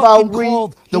talked just about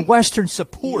called the Western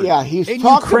support. Yeah, he's in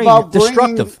talked Ukraine about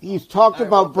destructive. He's talked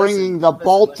about bringing the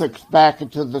Baltics back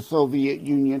into the Soviet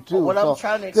Union too. What so I'm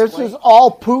trying to this explain, is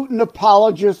all Putin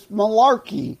apologist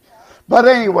malarkey. But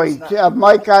anyway,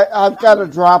 Mike, I've got to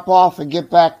drop off and get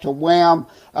back to Wham.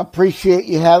 Appreciate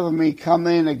you having me come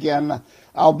in again.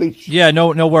 I'll be. Yeah, no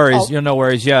worries. No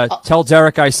worries. Yeah, tell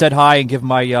Derek I said hi and give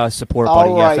my support, buddy.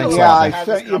 All right. Yeah, thanks Yeah, a lot, I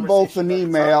sent you both an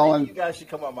email, and you guys should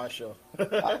come on my show.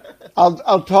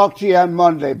 I'll talk to you on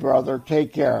Monday, brother.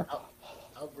 Take care.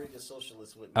 I'll bring a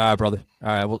socialist with me. All right, brother.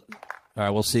 All right,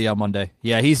 we'll see you on Monday.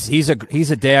 Yeah, he's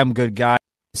a damn good guy.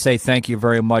 Say thank you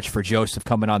very much for Joseph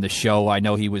coming on the show. I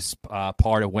know he was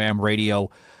part of Wham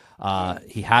Radio.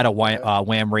 He had a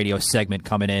Wham Radio segment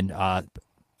coming in.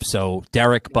 So,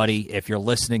 Derek, buddy, if you're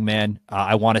listening, man,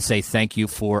 I want to say thank you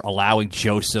for allowing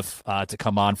Joseph to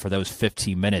come on for those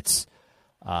 15 minutes.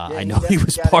 I know he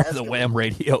was part of the Wham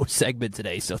Radio segment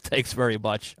today, so thanks very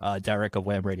much, Derek of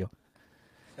Wham Radio.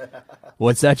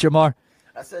 What's that, Jamar?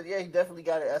 I said, yeah, he definitely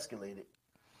got it escalated.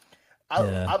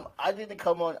 I didn't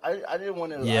come on. I didn't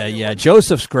want to. Yeah.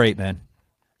 Joseph's great, man.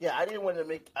 Yeah, I didn't want to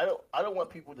make. I don't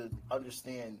want people to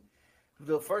understand.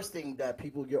 The first thing that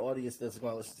people, your audience that's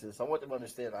going to listen to this, I want them to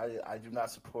understand. I do not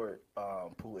support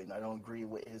Putin. I don't agree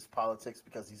with his politics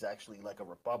because he's actually like a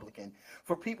Republican.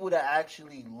 For people that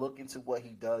actually look into what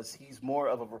he does, he's more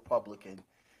of a Republican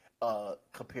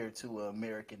compared to an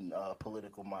American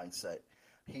political mindset.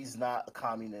 He's not a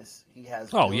communist. He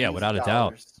has without a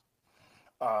doubt.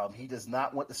 He does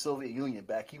not want the Soviet Union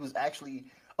back. He was actually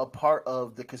a part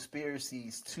of the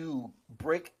conspiracies to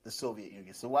break the Soviet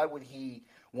Union. So why would he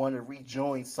want to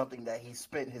rejoin something that he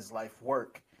spent his life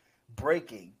work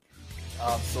breaking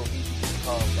so he can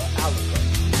become an oligarch?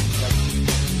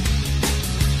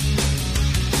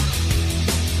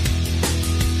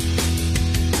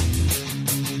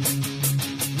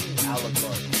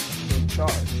 In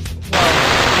charge.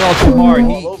 Well,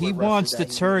 Jamar, he wants to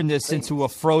turn this into a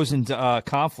frozen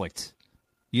conflict.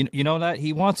 You know that?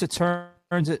 He wants to turn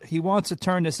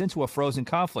this into a frozen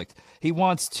conflict. He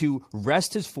wants to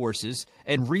rest his forces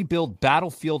and rebuild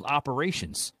battlefield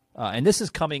operations. And this is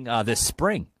coming this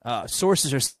spring.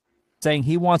 Sources are saying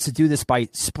he wants to do this by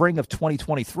spring of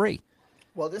 2023.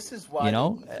 Well, this is why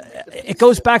it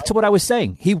goes back to what I was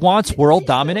saying. He wants world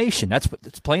domination. That's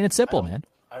plain and simple, man.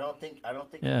 I don't think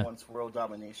he wants world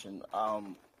domination.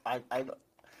 I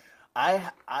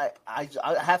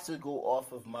have to go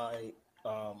off of my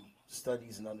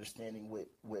studies and understanding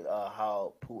with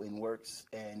how Putin works,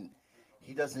 and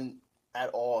he doesn't at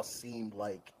all seem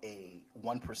like a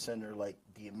 1%er like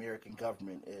the American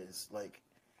government is. Like,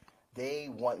 they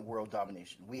want world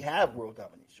domination. We have world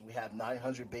domination. We have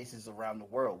 900 bases around the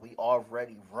world. We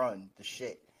already run the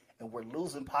shit, and we're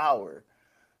losing power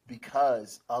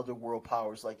because other world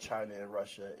powers like China and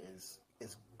Russia is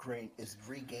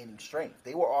regaining strength.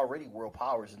 They were already world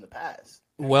powers in the past.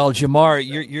 Well, Jamar,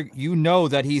 you know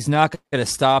that he's not going to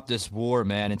stop this war,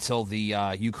 man, until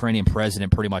the Ukrainian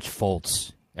president pretty much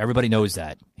folds. Everybody knows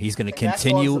that. He's going to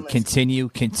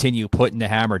continue putting the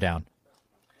hammer down.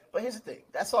 But here's the thing.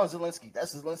 That's on Zelensky.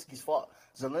 That's Zelensky's fault.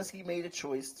 Zelensky made a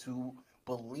choice to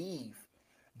believe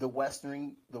the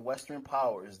Western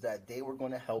powers that they were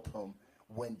going to help him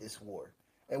win this war.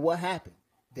 And what happened?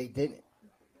 They didn't.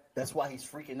 That's why he's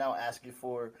freaking out, asking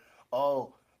for,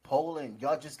 Poland,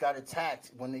 y'all just got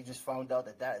attacked, when they just found out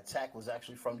that attack was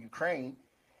actually from Ukraine.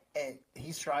 And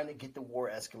he's trying to get the war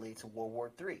escalated to World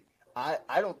War III. I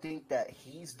don't think that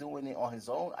he's doing it on his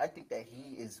own. I think that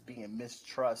he is being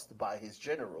mistrusted by his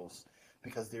generals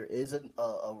because there is a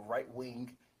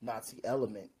right-wing Nazi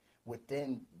element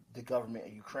within the government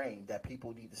of Ukraine that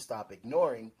people need to stop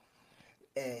ignoring.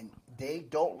 And they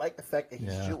don't like the fact that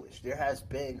he's Jewish. There has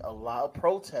been a lot of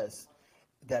protests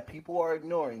that people are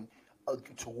ignoring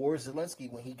towards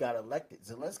Zelensky when he got elected.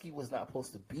 Zelensky was not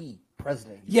supposed to be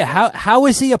president. Yeah, how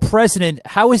is he a president?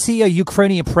 How is he a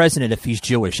Ukrainian president if he's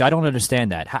Jewish? I don't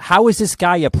understand that. How is this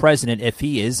guy a president if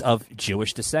he is of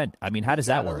Jewish descent? I mean, how does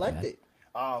that work, elected.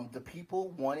 Man? The people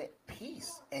wanted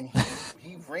peace, and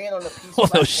he ran on the peace. Oh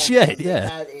no, shit!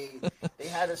 Yeah, they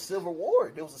had a civil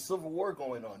war. There was a civil war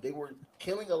going on. They were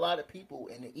killing a lot of people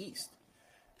in the East.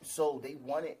 So they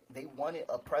wanted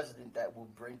a president that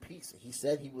would bring peace. He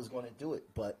said he was going to do it,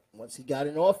 but once he got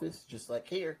in office, just like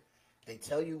here, they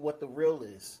tell you what the real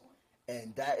is,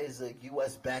 and that is a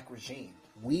U.S.-backed regime.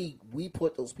 We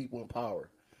put those people in power.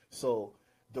 So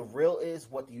the real is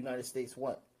what the United States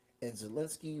want. And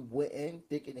Zelensky went in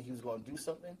thinking that he was going to do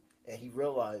something, and he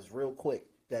realized real quick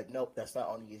that nope, that's not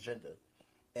on the agenda.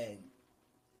 And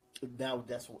now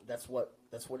that's what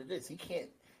it is.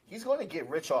 He's going to get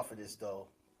rich off of this, though.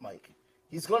 Mike.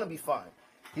 He's going to be fine.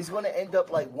 He's going to end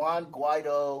up like Juan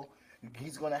Guaido.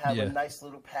 He's going to have a nice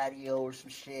little patio or some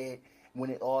shit. When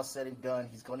it all said and done,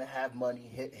 he's going to have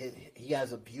money. He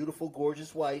has a beautiful,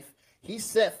 gorgeous wife. He's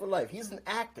set for life. He's an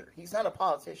actor. He's not a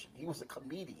politician. He was a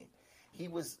comedian. He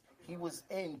was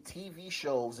in TV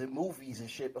shows and movies and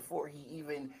shit before he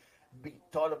even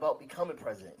thought about becoming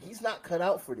president. He's not cut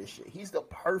out for this shit. He's the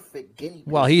perfect guinea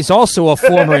pig. Well, he's also a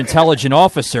former intelligent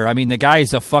officer. I mean, the guy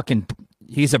is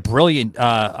he's a brilliant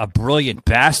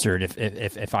bastard,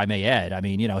 if I may add. I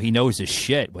mean, he knows his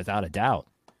shit without a doubt.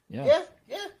 Yeah,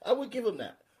 I would give him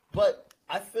that. But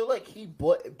I feel like he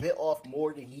bit off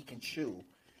more than he can chew,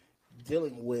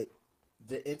 dealing with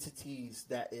the entities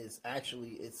that is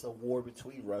actually, it's a war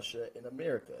between Russia and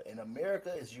America. And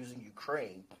America is using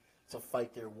Ukraine to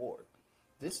fight their war.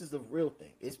 This is the real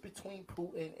thing. It's between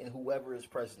Putin and whoever is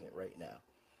president right now.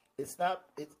 It's not.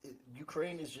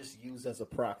 Ukraine is just used as a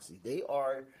proxy. They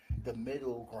are the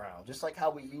middle ground, just like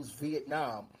how we use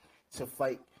Vietnam to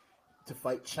fight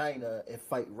China and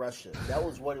fight Russia. That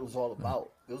was what it was all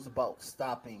about. It was about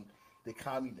stopping the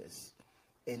communists,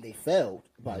 and they failed,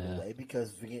 by the way,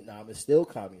 because Vietnam is still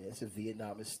communist and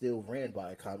Vietnam is still ran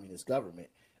by a communist government.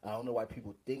 I don't know why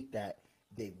people think that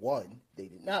they won. They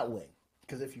did not win,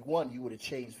 because if you won, you would have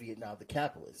changed Vietnam to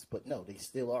capitalist. But no, they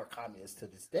still are communists to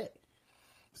this day.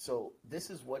 So this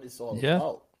is what it's all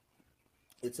about.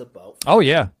 It's about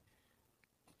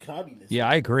communism. Yeah,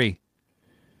 I agree.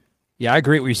 Yeah, I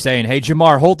agree with what you're saying. Hey,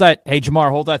 Jamar, hold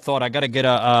that thought. I gotta get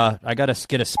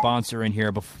a sponsor in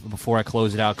here before I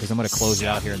close it out, because I'm gonna close it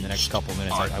out here in the next couple of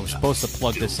minutes. I was supposed to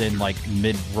plug this in like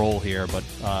mid-roll here, but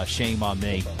shame on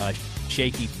me.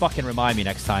 Shaky, fucking remind me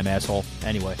next time, asshole.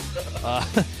 Anyway,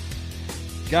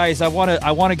 guys, I want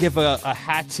to give a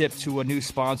hat tip to a new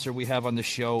sponsor we have on the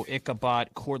show, Ichabod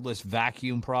cordless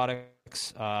vacuum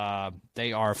products.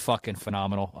 They are fucking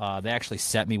phenomenal. They actually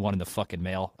sent me one in the fucking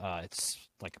mail. It's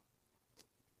like,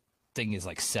 thing is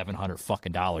like $700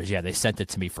 fucking dollars. Yeah, they sent it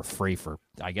to me for free for,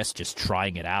 I guess, just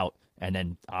trying it out. And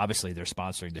then obviously they're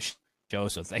sponsoring the show,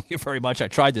 so thank you very much. I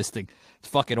tried this thing. It's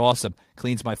fucking awesome.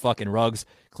 Cleans my fucking rugs.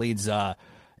 Cleans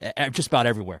just about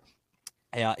everywhere.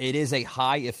 It is a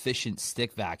high-efficient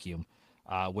stick vacuum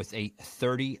with a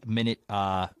 30-minute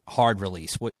hard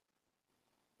release.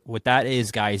 What that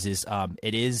is, guys, is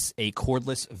it is a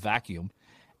cordless vacuum,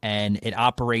 and it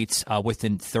operates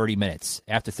within 30 minutes.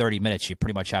 After 30 minutes, you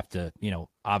pretty much have to,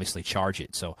 obviously charge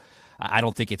it. So I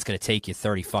don't think it's going to take you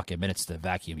 30 fucking minutes to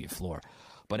vacuum your floor.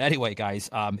 But anyway, guys,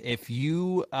 if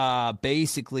you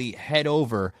basically head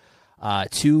over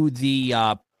to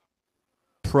the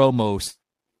promo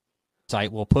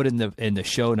site, we'll put in the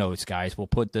show notes, guys. We'll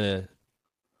put the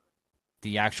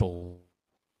actual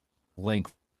link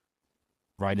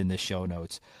right in the show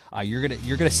notes. You're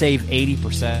gonna save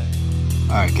 80%.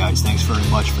 All right, guys, thanks very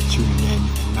much for tuning in.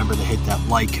 Remember to hit that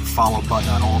like and follow button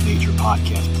on all major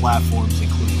podcast platforms,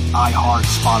 including iHeart,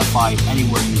 Spotify,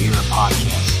 anywhere you hear a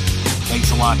podcast.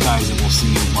 Thanks a lot, guys, and we'll see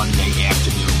you Monday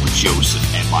afternoon with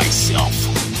Joseph and myself.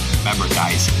 Remember,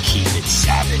 guys, keep it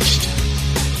savaged.